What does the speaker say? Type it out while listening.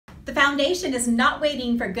foundation is not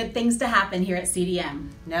waiting for good things to happen here at CDM.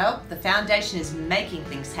 Nope, the foundation is making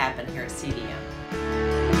things happen here at CDM.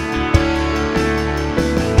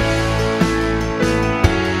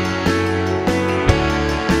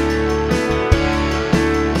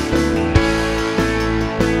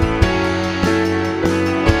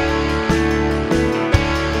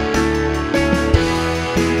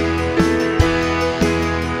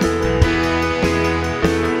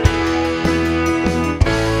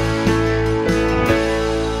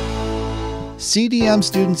 CDM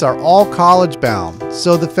students are all college-bound,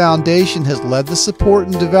 so the Foundation has led the support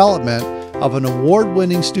and development of an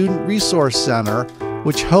award-winning student resource center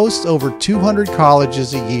which hosts over 200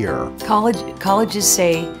 colleges a year. Colleges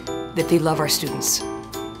say that they love our students.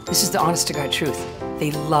 This is the honest-to-God truth.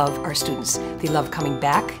 They love our students. They love coming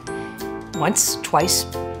back once, twice,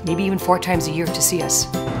 maybe even 4 times a year to see us.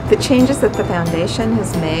 The changes that the Foundation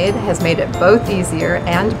has made it both easier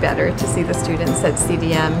and better to see the students at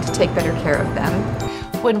CDM, to take better care of them.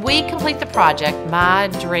 When we complete the project, my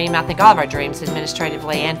dream, I think all of our dreams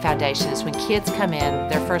administratively and foundation, is when kids come in,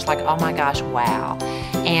 they're first like, oh my gosh, wow.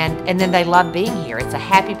 And then they love being here. It's a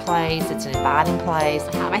happy place, it's an inviting place.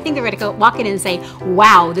 I think they're going to go walk in and say,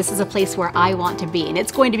 wow, this is a place where I want to be, and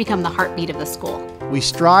it's going to become the heartbeat of the school. We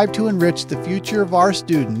strive to enrich the future of our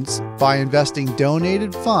students by investing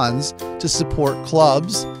donated funds to support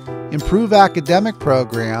clubs, improve academic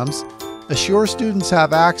programs, assure students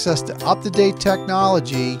have access to up-to-date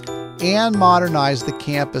technology, and modernize the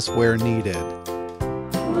campus where needed.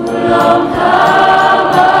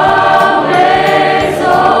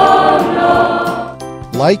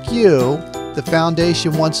 Like you, the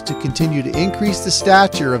Foundation wants to continue to increase the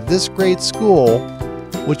stature of this great school,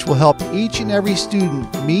 which will help each and every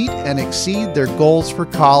student meet and exceed their goals for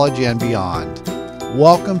college and beyond.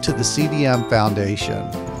 Welcome to the CDM Foundation.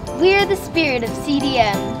 We are the spirit of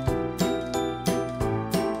CDM.